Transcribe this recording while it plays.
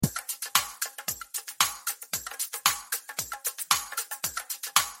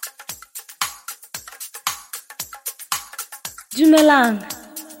Dumelang,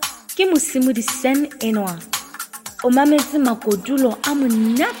 ke Mosimo di Sen Enwa. O mametse makodulo a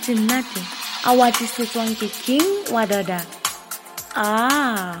monate a watisetswang ke King Wadada.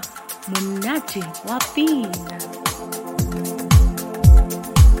 Monate wa pina.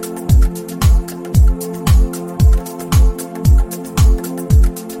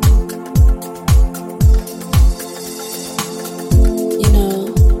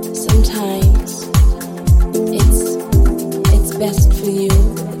 Best for you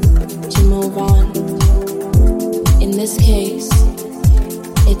to move on. In this case,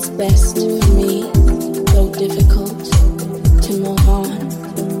 it's best for me, though difficult, to move on.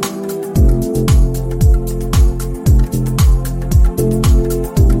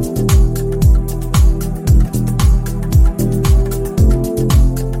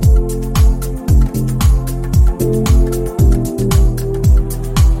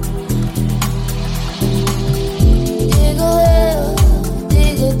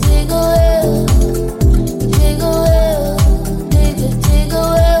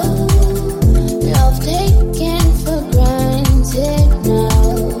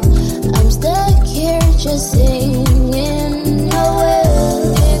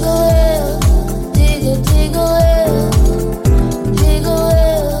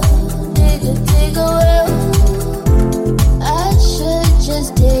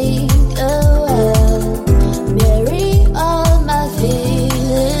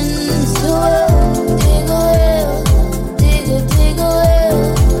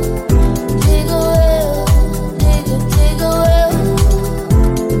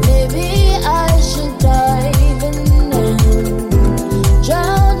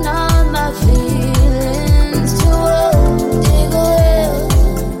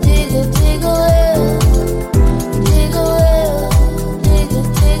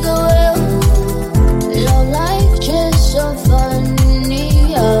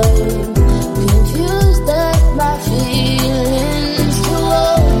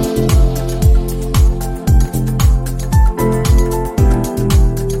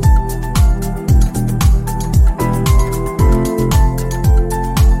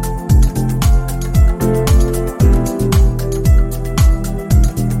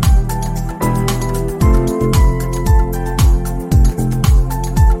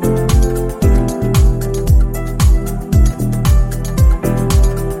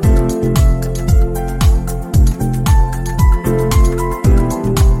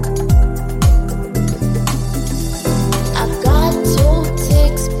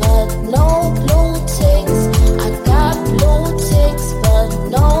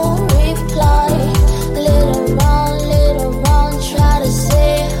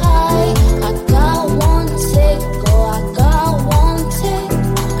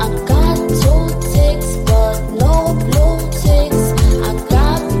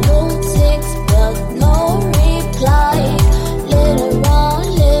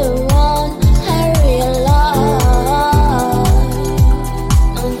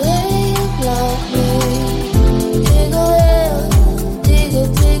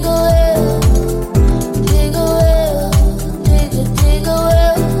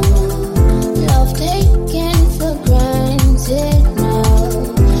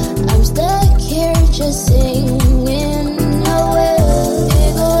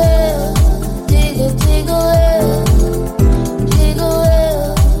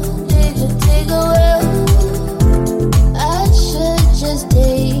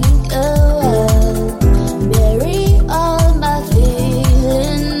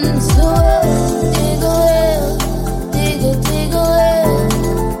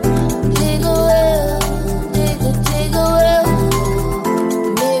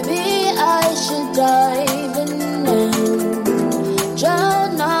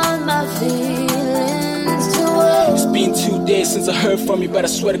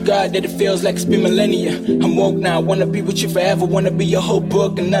 That it feels like it's been millennia. I'm woke now, wanna be with you forever, wanna be your whole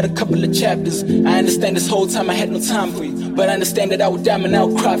book and not a couple of chapters. I understand this whole time I had no time for you, but I understand that I would diamond, I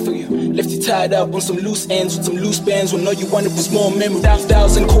would cry for you. Left you tied up on some loose ends with some loose bands when all you wanted was more memory.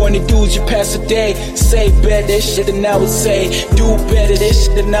 1,000 corny dudes you pass a day, say better shit than I would say, do better this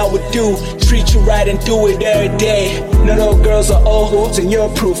shit than I would do, treat you right and do it every day. Not all girls are old hoes and you're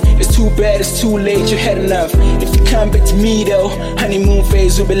proof. It's too bad, it's too late, you had enough. If you come back to me though, honeymoon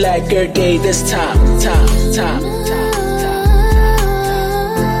phase will be like every day. This time.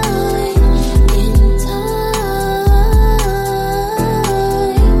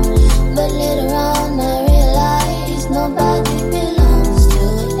 But later on I realized nobody belongs to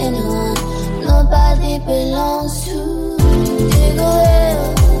anyone. Nobody belongs to dig away,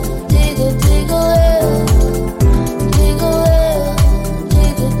 dig away, dig away.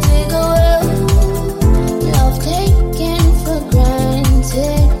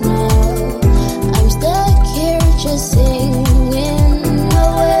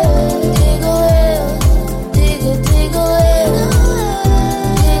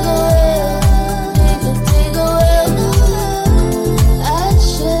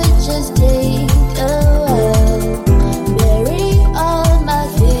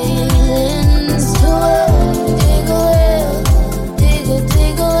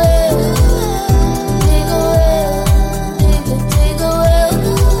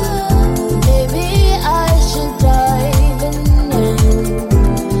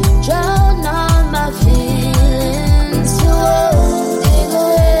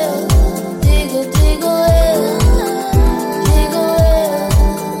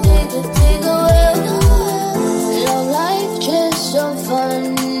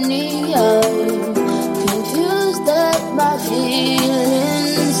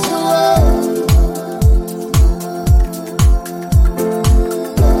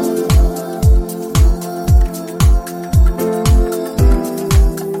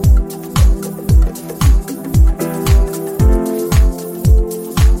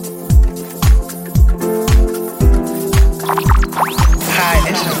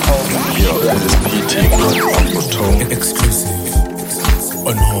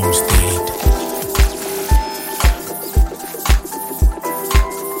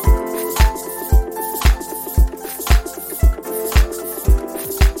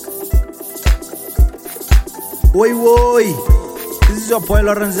 Oi, oi. This is your boy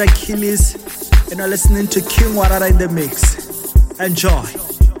Lawrence Achilles, and you're listening to King Wadada in the mix.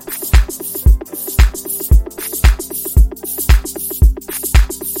 Enjoy.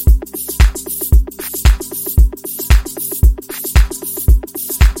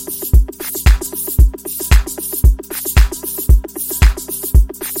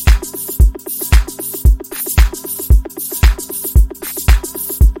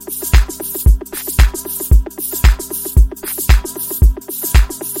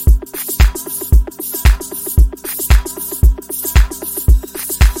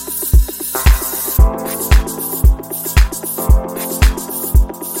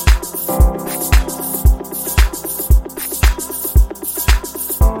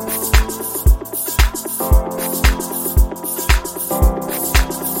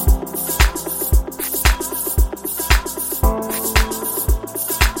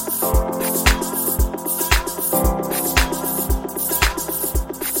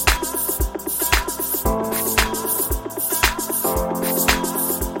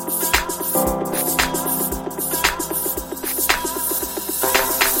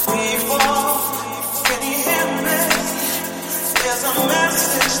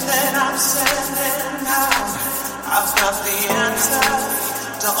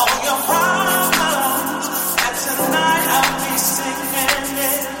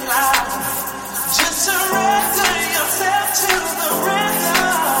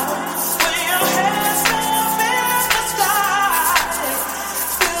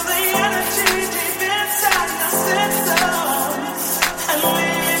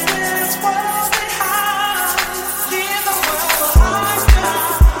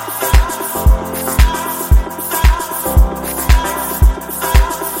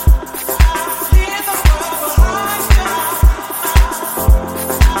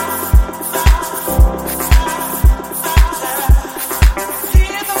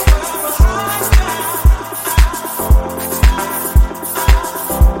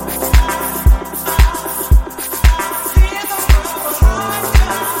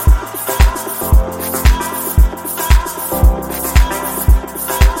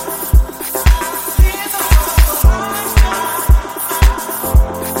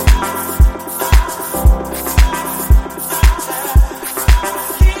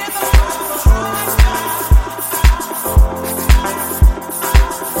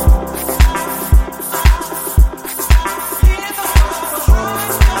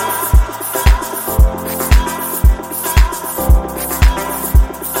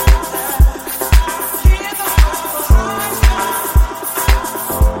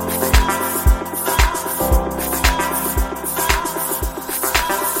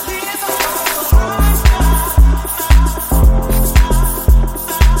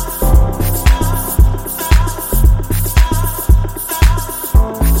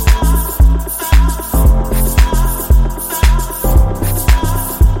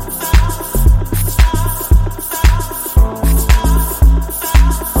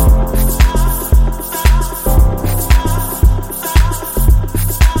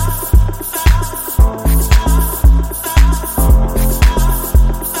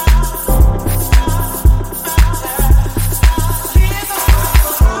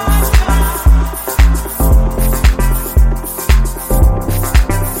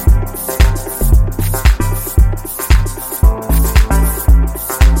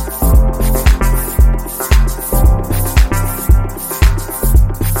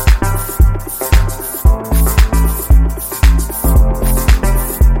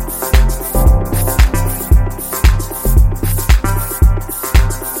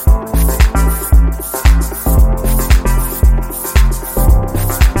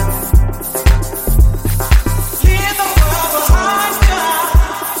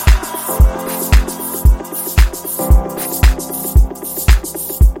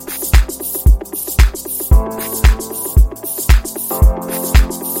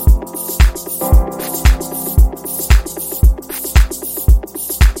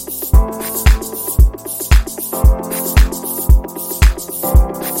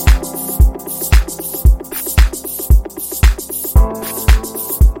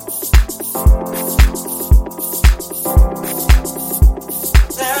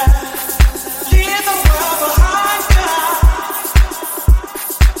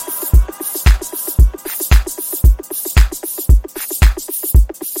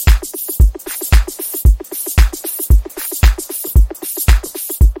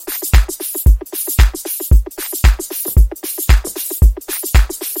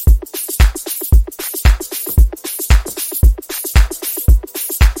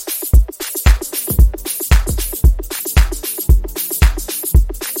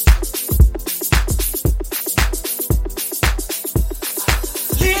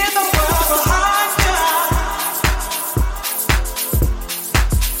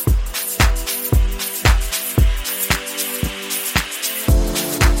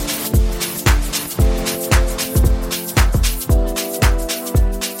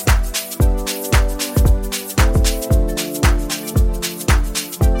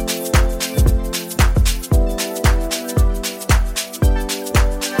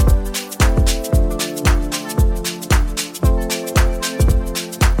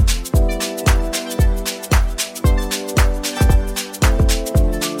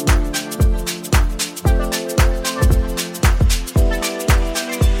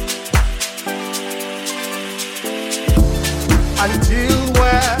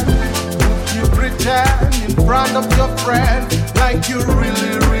 like you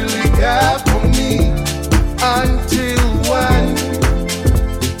really, really care for me. Until when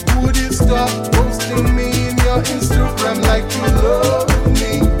would you stop posting me in your Instagram like you love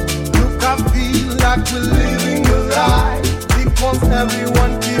me? Look, I feel like we're living a lie, because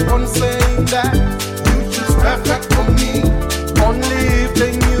everyone keep on saying that you're just perfect for me. Only if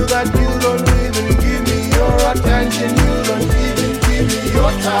they knew that you don't even give me your attention, you don't even give me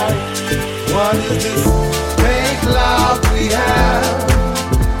your time. What is this fake love we have?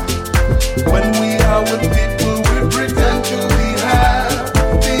 When we are with people, we pretend to be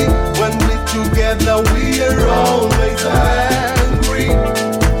happy. When we're together, we are always angry.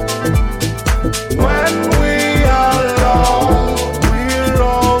 When we are alone, we're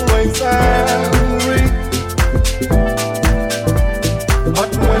always angry.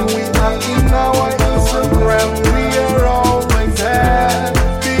 But when we are in our Instagram, we are always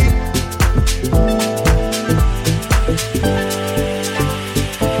happy.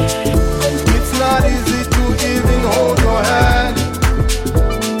 It's not easy to even hold your hand.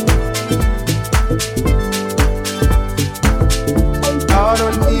 I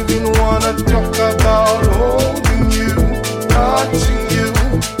don't even wanna talk about holding you, touching you.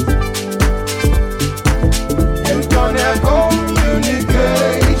 You don't have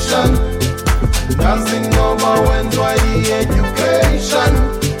communication. Nothing over when education.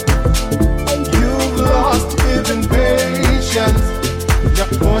 You've lost even patience.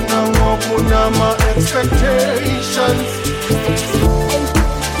 My expectations.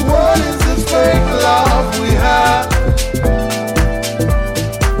 What is this fake love we have?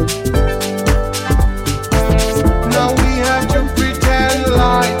 Now we have to pretend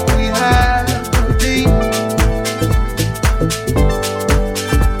like we have deep.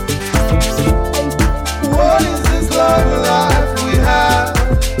 What is this love life we have?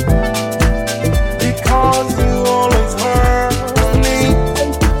 Because you always hurt me.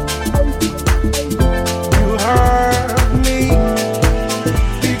 You hurt me.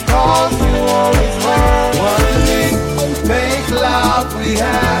 Because you always hurt. What is it? Fake love we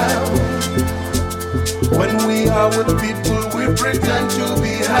have. When we are with people, we pretend to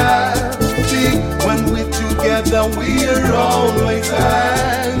be happy. When we're together, we are always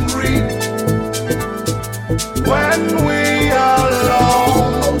angry. When we are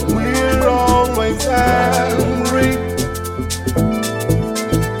alone, we're always angry.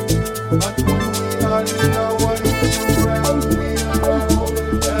 But when we are in our Instagram, we are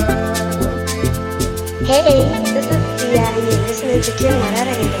always happy. Hey, this is Sia, and you're listening to Kim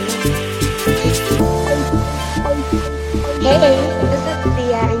Wadada in the Mix. Hey, this is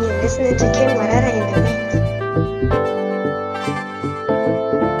Sia, and you're listening to Kim Wadada in the Mix.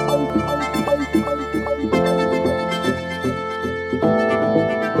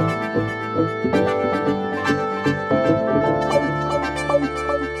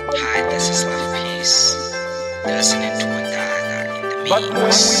 Hi, this is Love Peace. Listening to Wadada in the Mix. But when we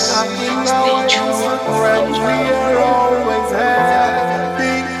are in our Instagram, we are always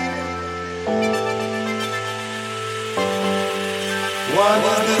happy. What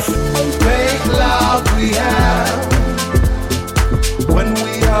is this fake love we have? When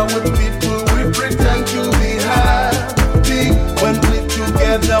we are with people, we pretend to be happy. When we're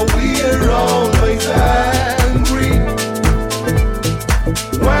together, we are always angry.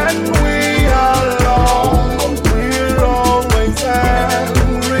 When we are alone, we're always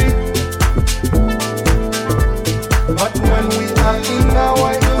angry. But when we are in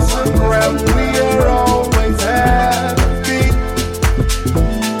our Instagram, we are always happy.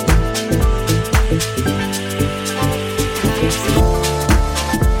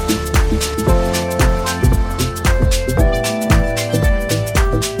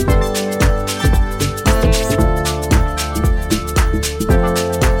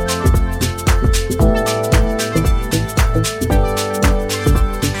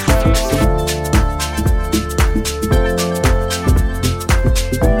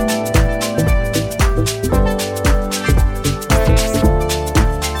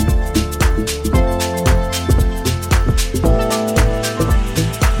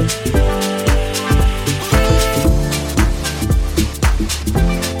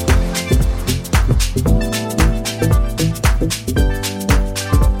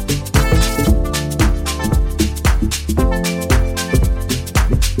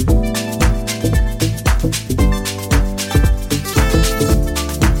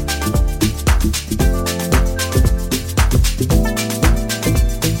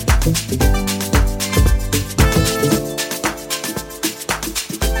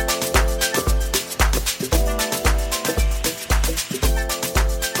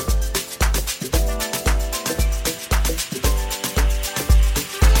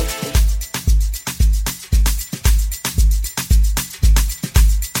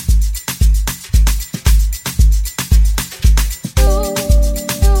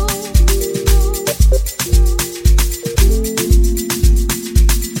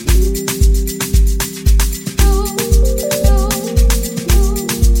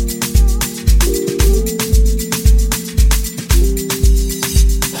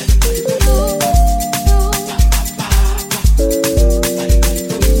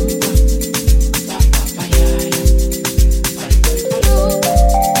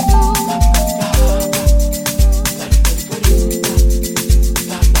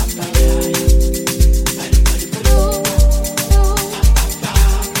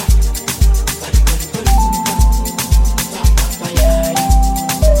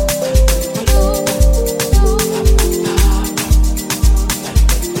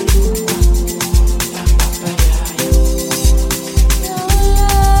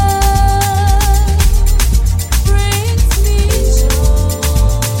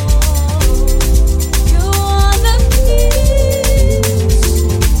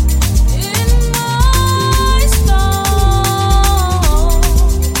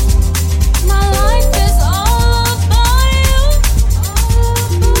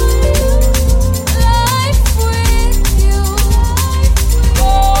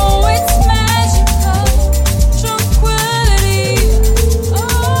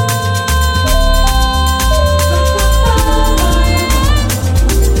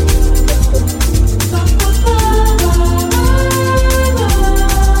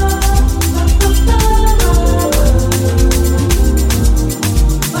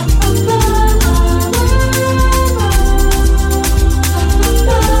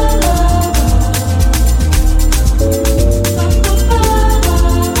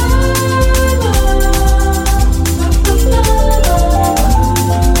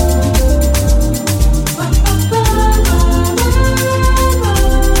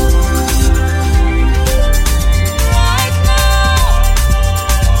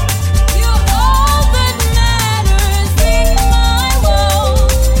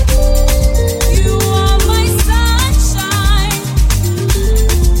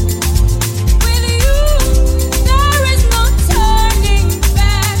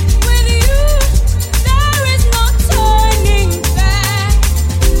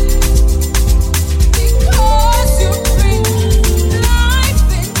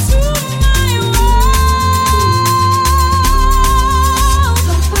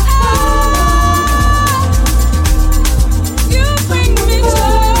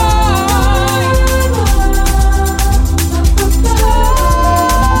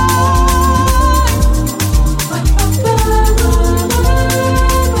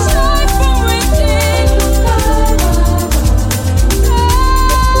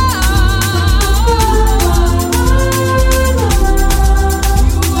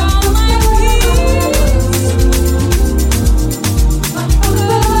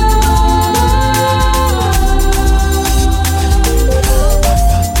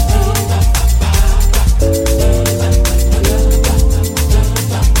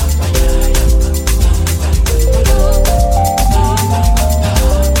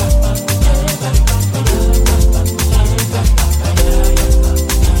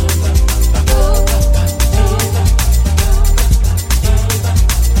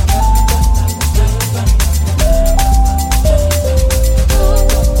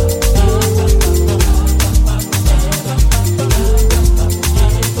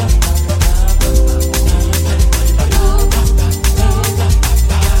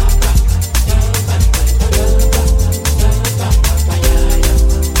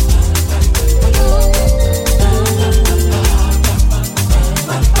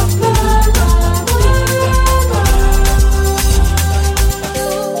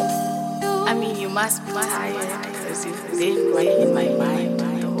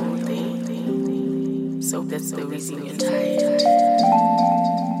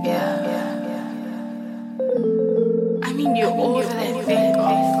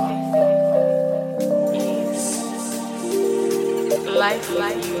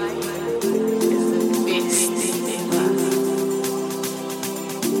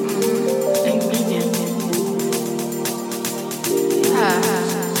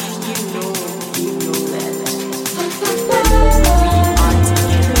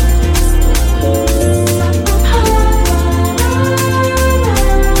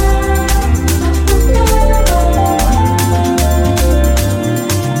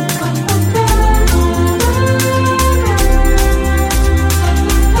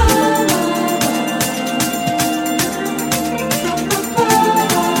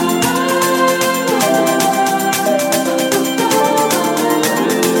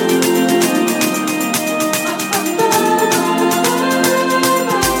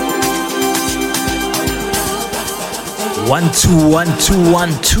 1 2 1 2 1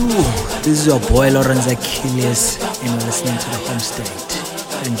 2. This is your boy Lawrence Achilles, and you're listening to the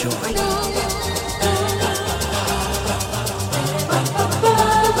Homestead. Enjoy.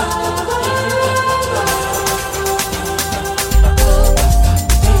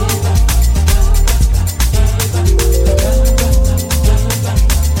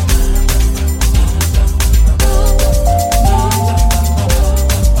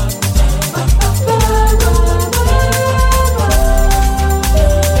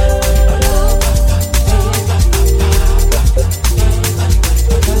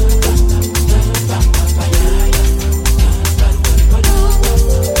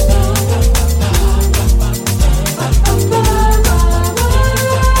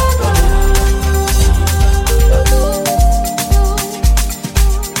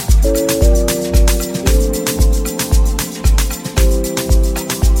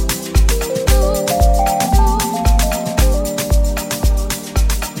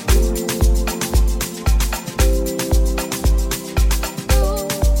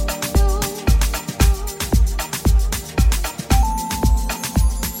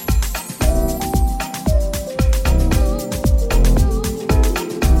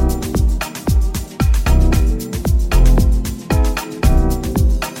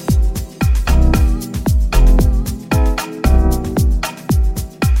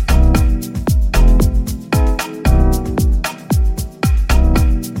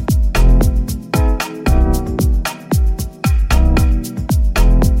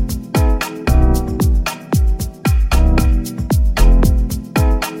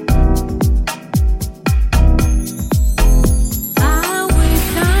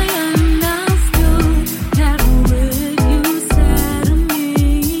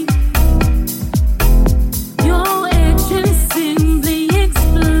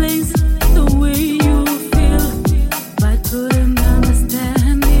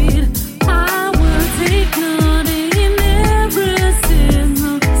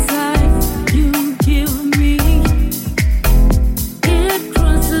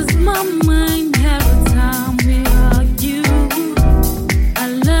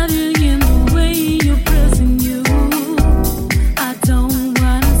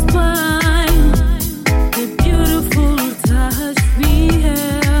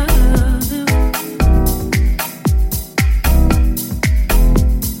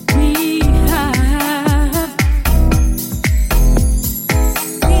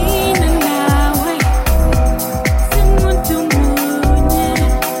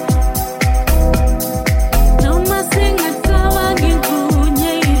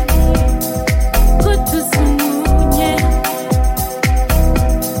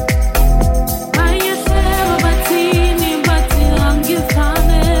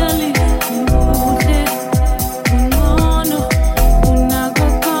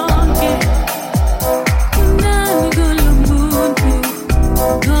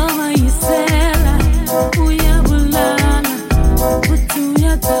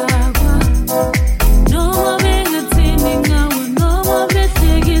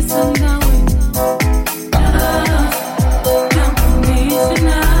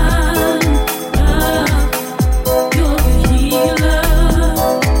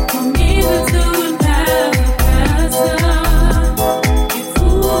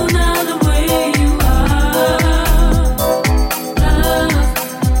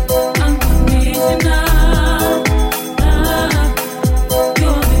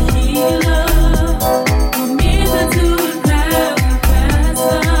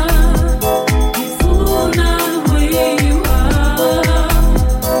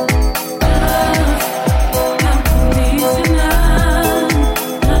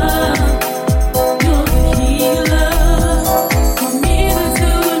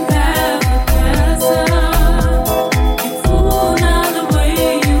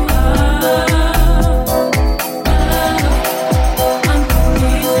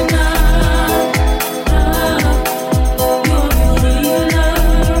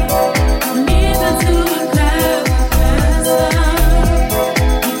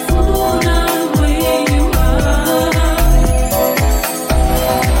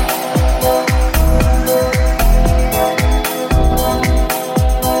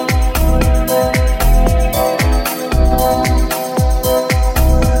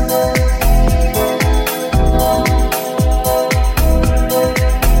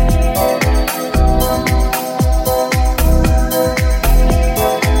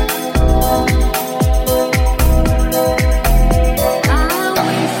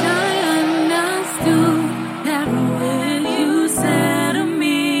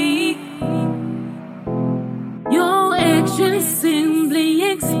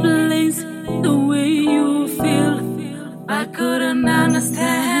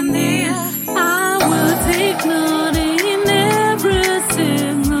 stand there. I will take note in every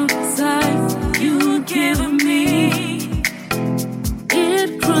single sight you give me.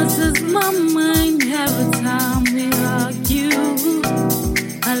 It crosses my mind every time we argue.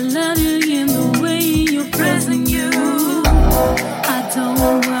 I love you in the way you're present you. I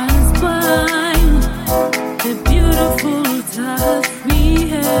don't rise by the beautiful touch we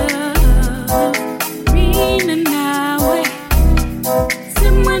have. Rina nawe,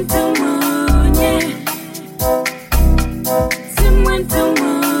 simwanta mwenye, simwanta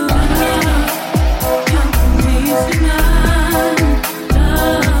mwenye. You're conditional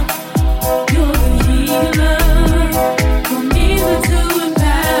love, you're the healer, from evil to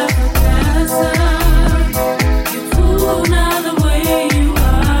paradise.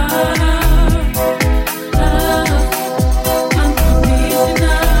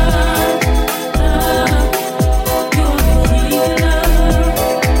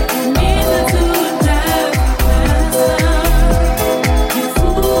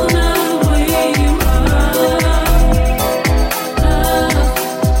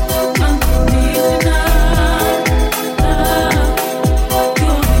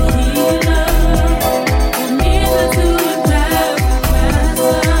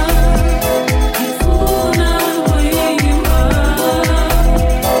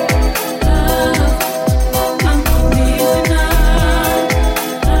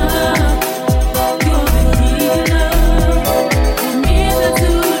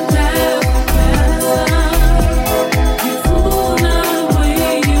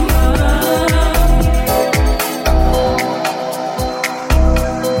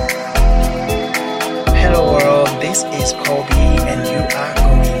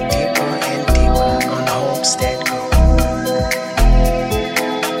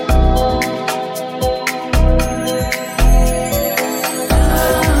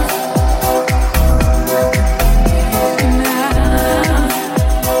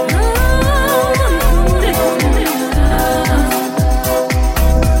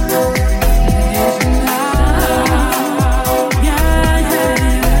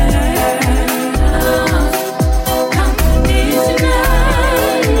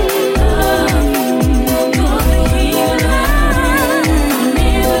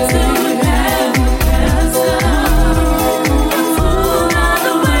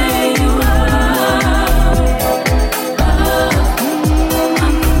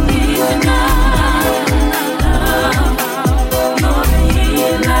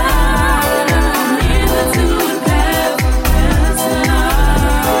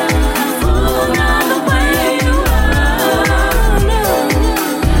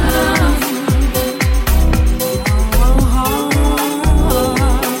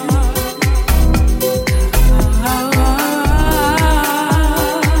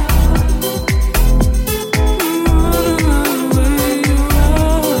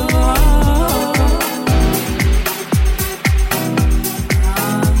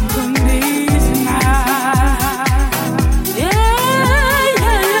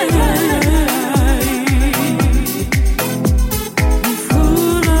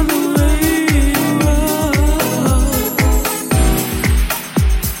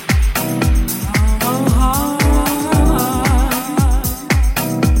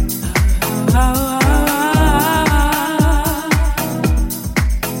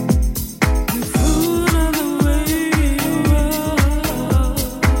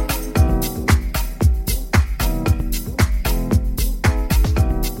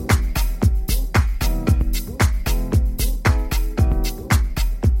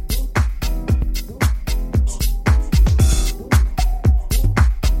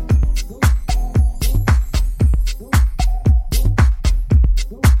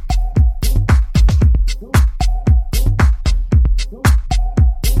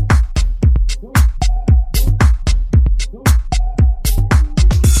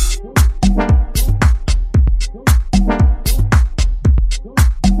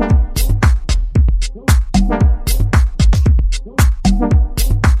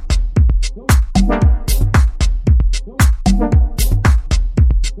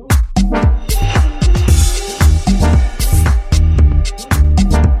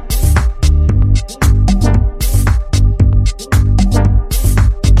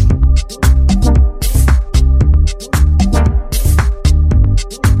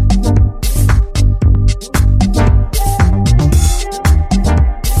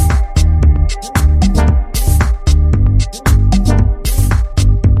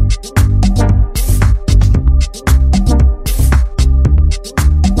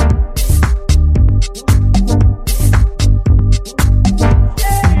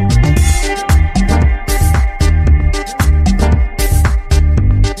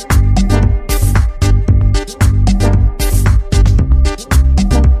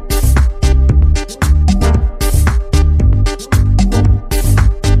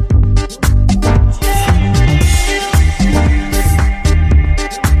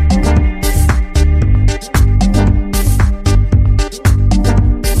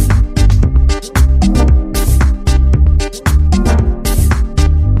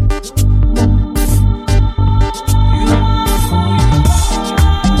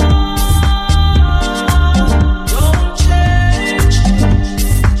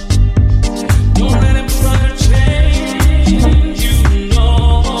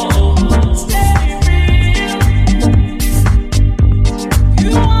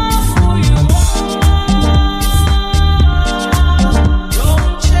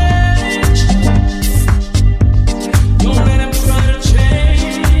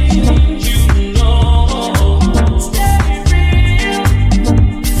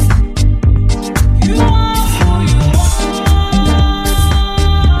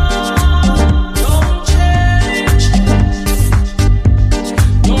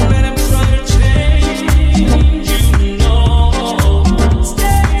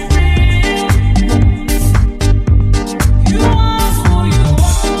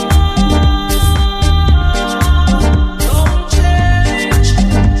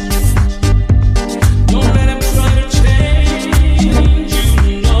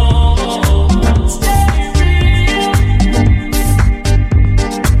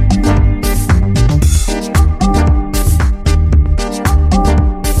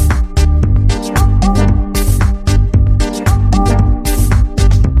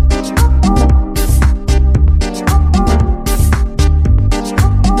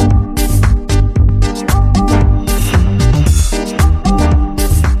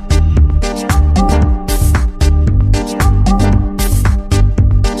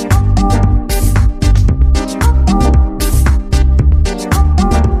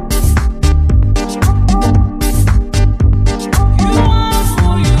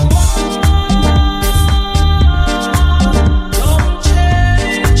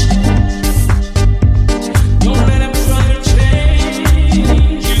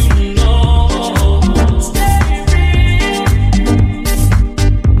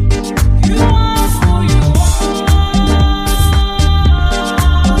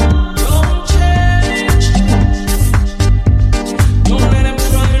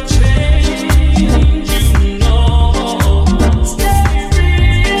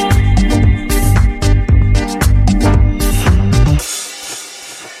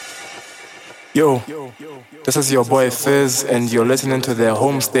 Yo, this is your boy Fizz, and you're listening to the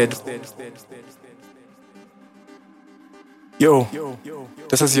Homestead. Yo,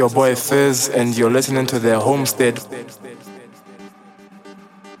 this is your boy Fizz, and you're listening to the Homestead.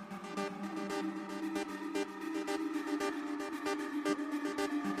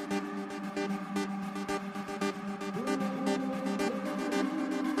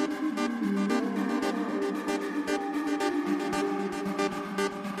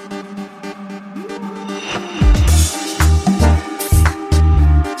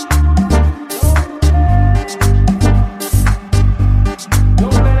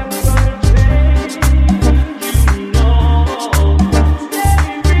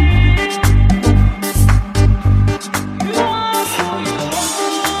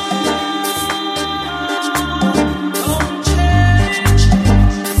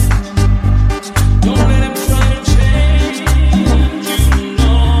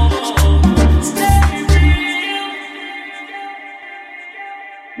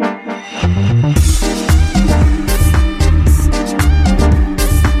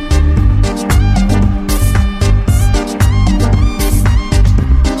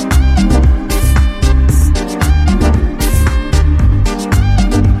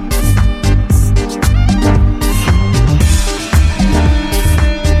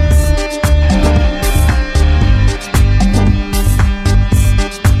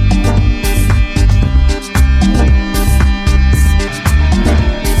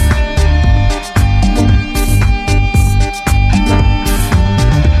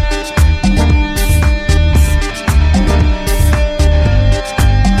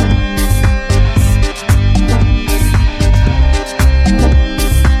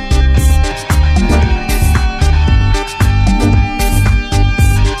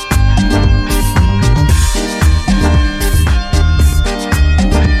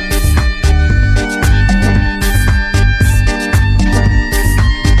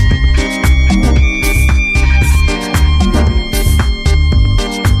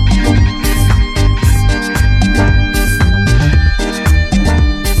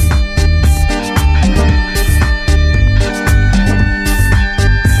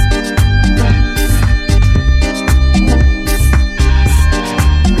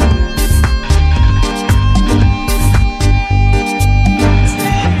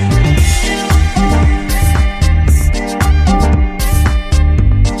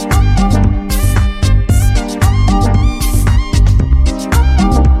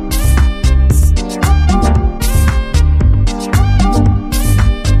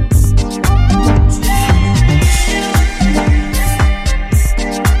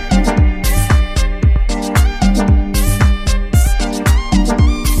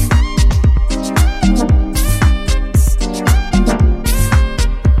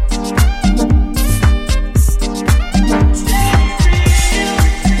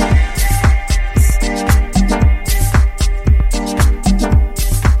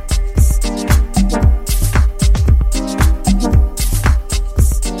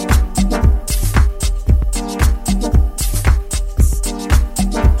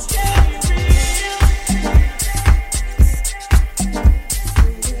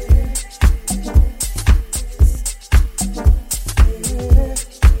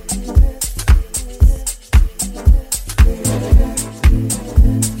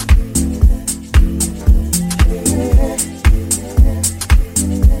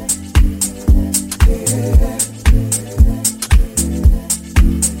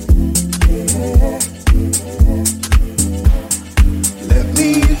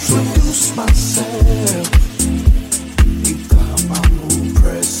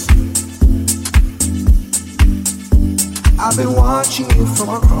 I've been watching you from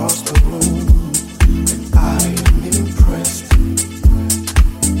across the room, and I am impressed.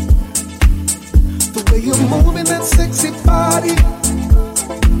 The way you're moving that sexy body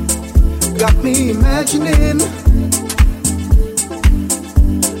got me imagining.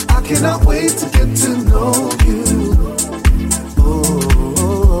 I cannot wait to get to know you.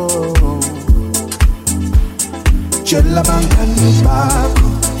 Jella bangani bako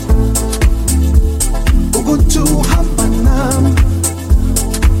Ugutu hapanam.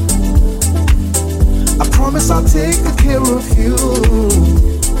 I promise I'll take good care of you.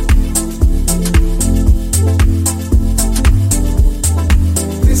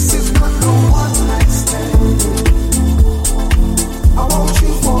 This is not no one night stand. I want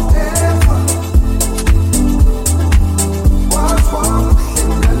you forever.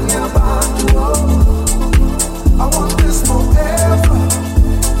 I want this forever.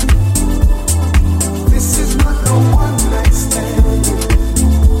 This is not no one night stand.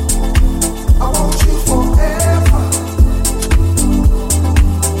 I want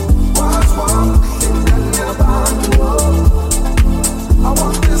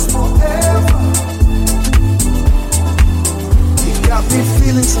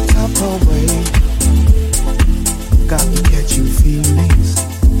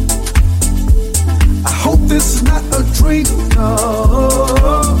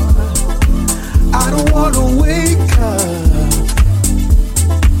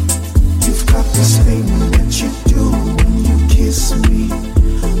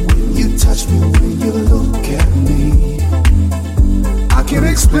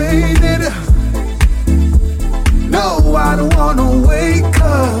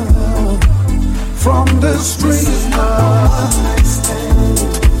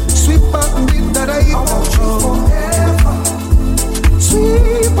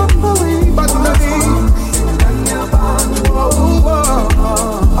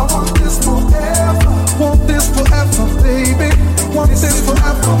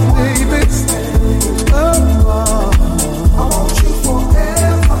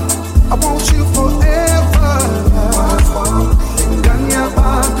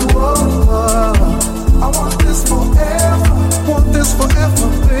forever,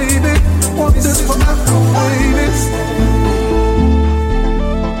 baby. Want this forever, baby.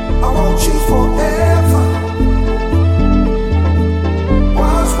 I want you forever.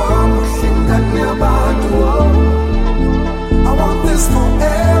 Was one thing that never do. I want this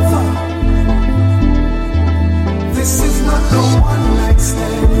forever. This is not no one night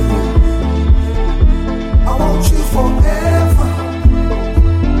stand. I want you forever.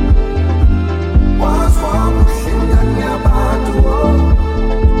 Was one thing that never do.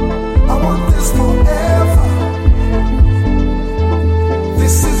 I want this forever.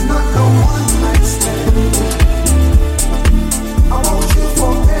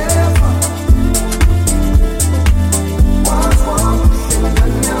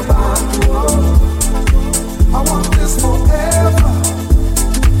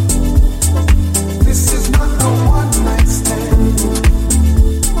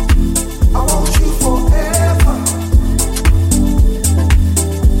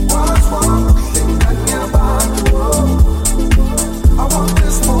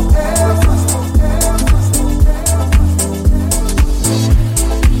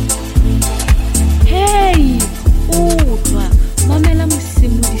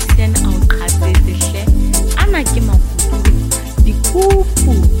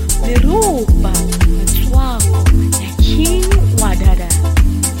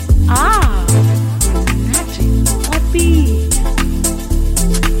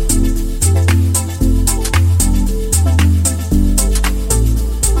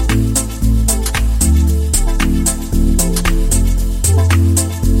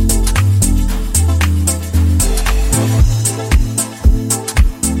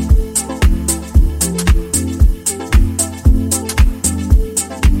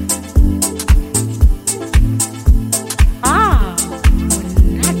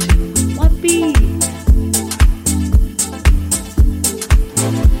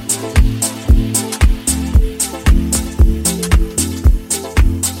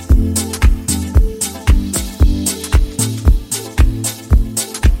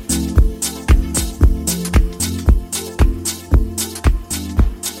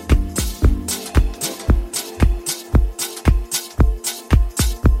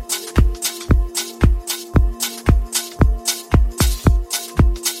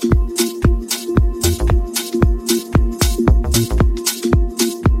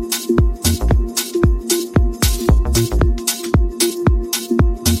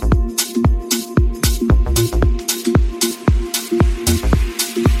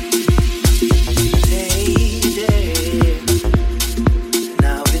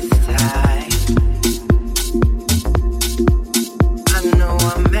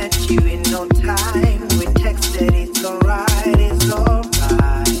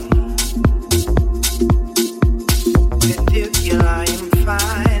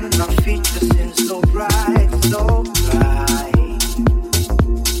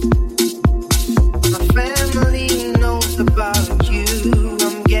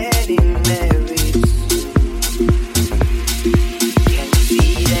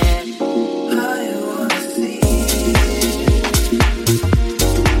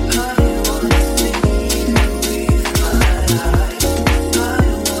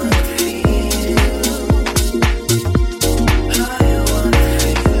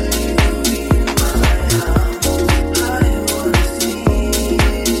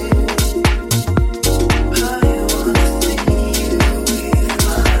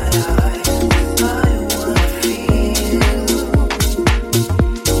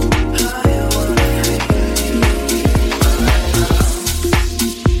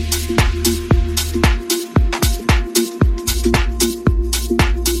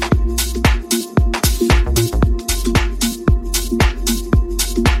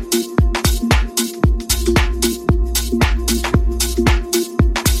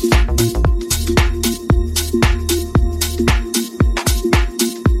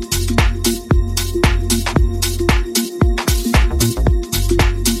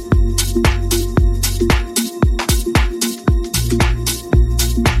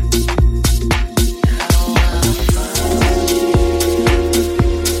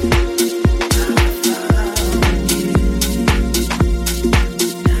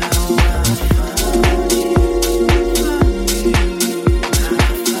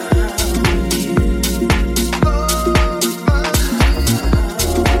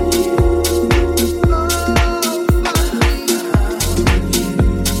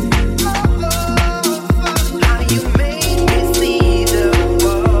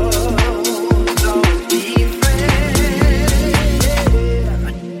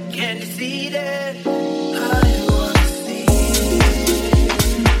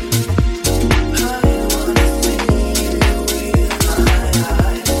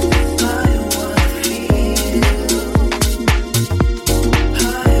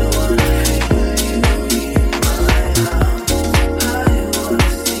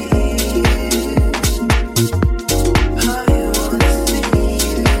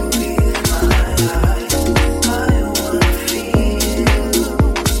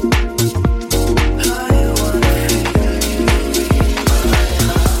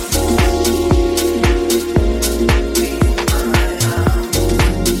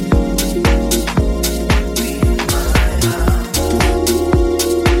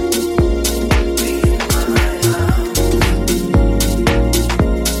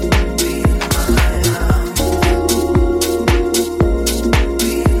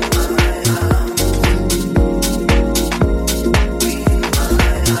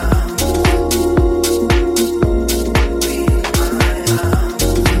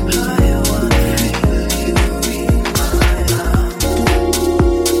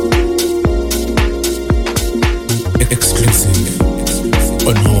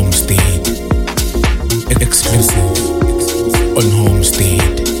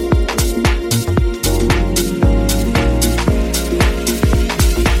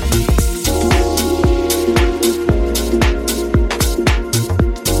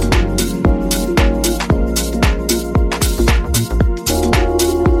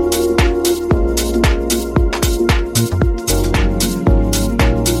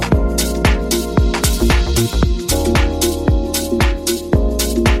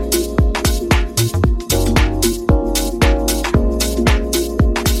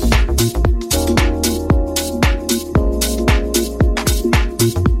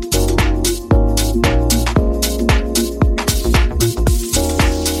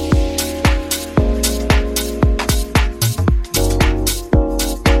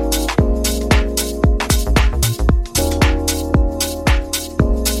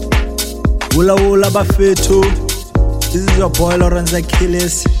 Wula wula bafethu. This is your boy Lawrence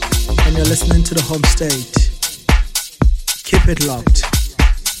Achilles, and you're listening to the Homestead. Keep it locked.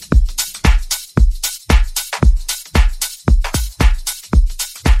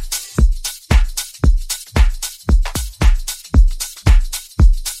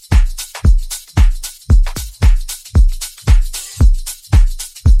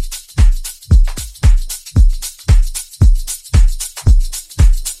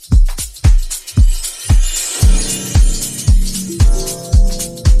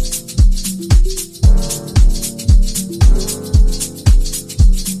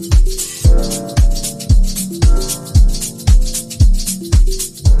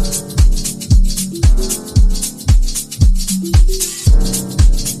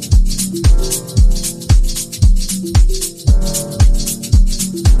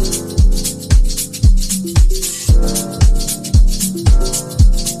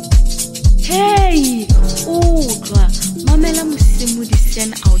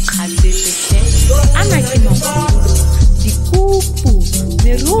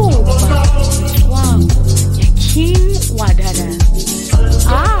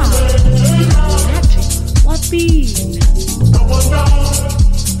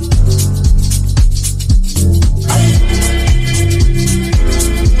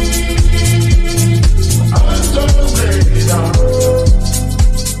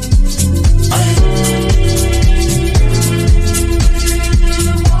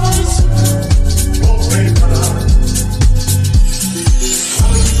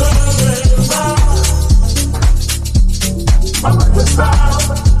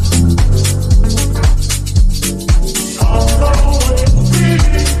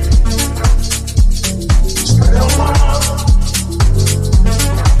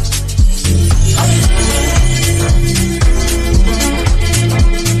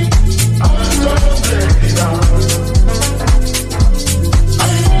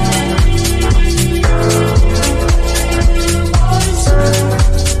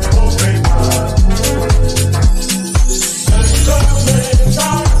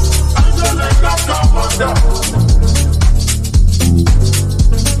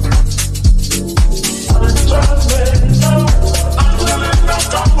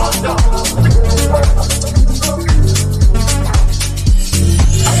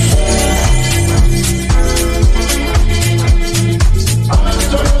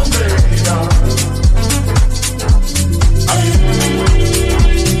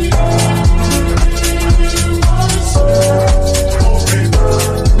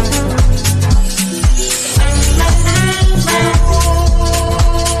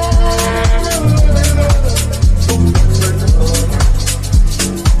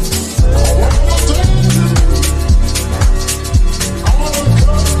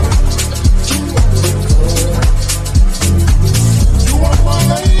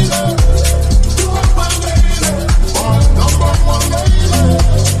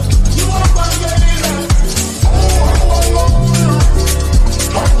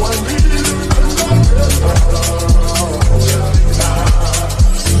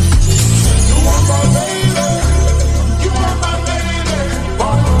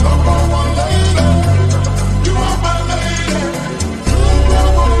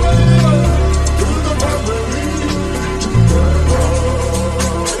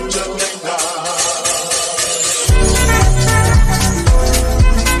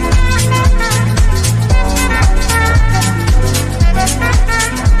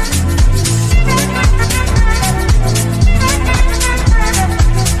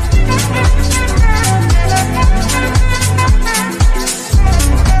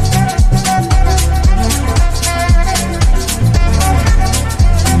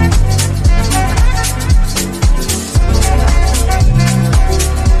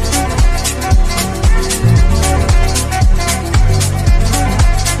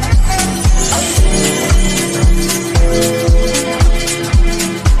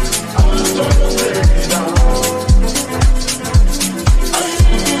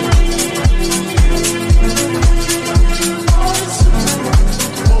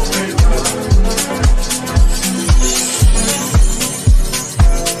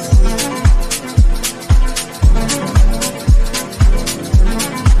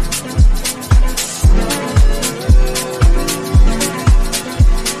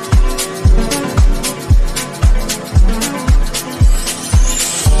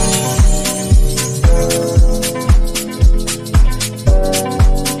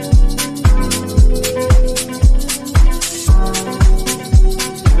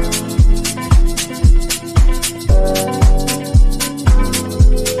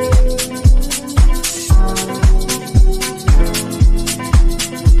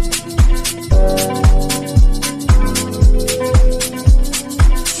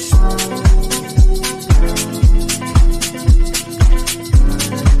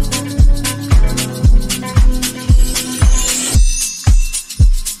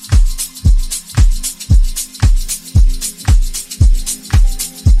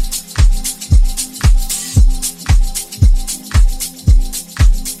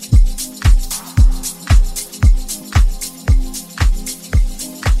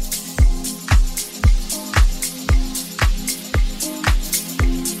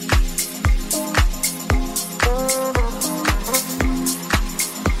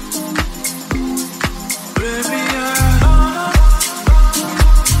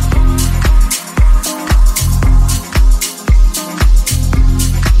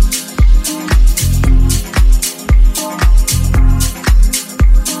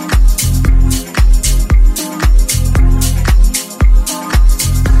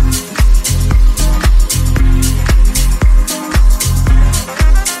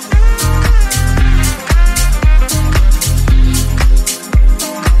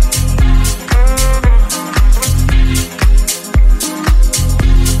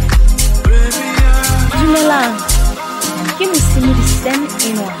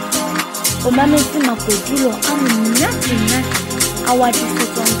 enwa o mametse makodulo a monate a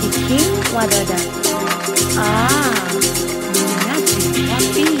watisetswang ke King Wadada. Monate wa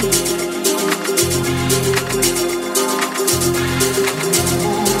pele.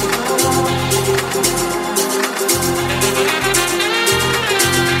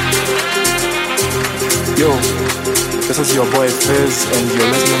 Yo, this is your boy Fizz, and you're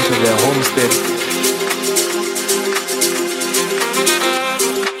listening to their Homestead.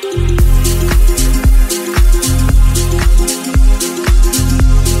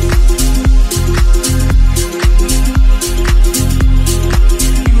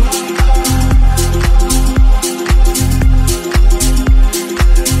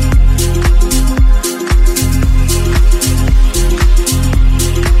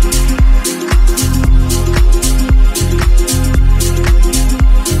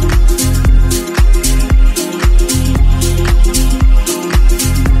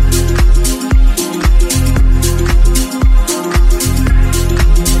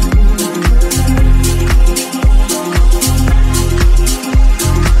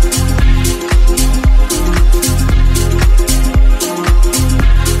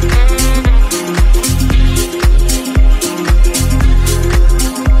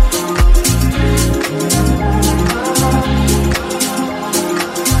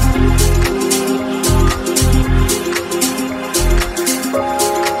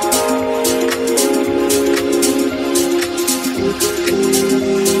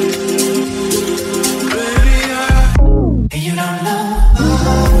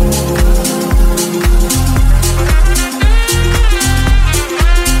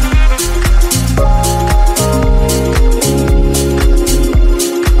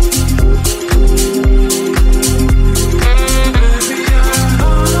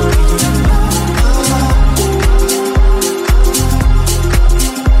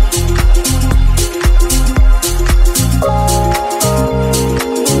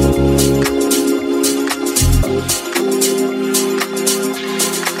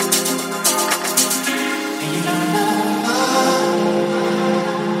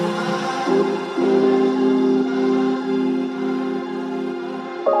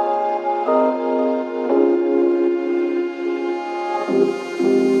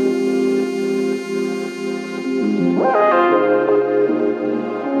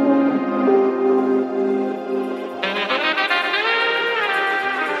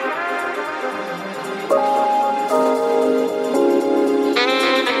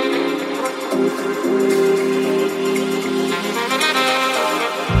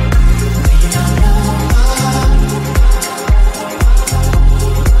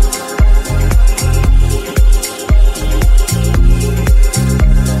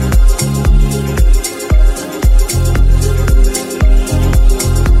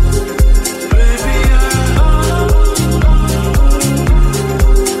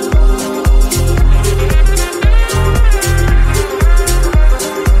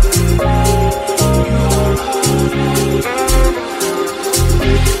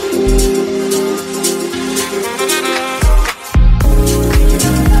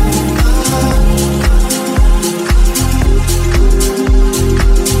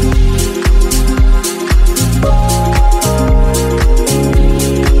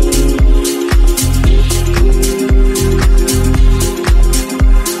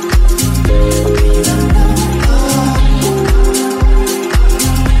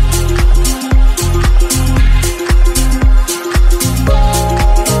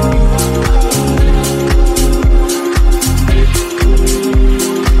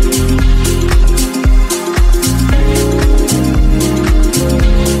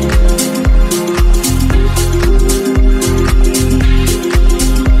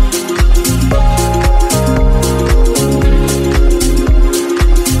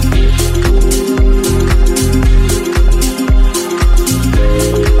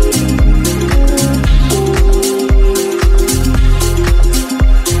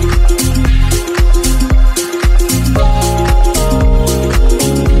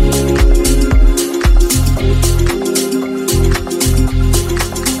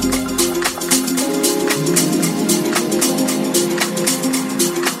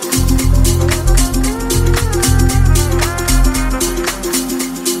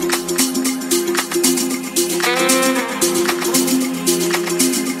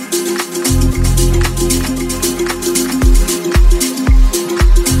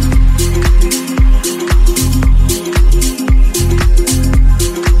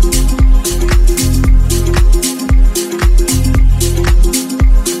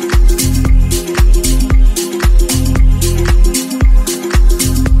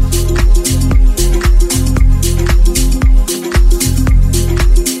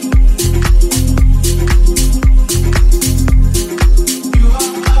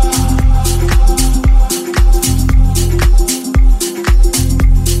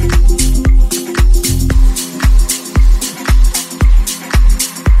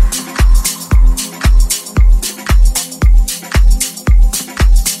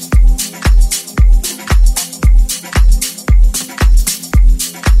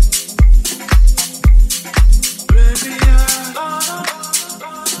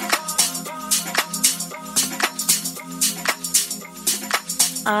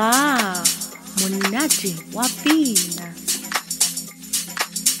 nathi wafina.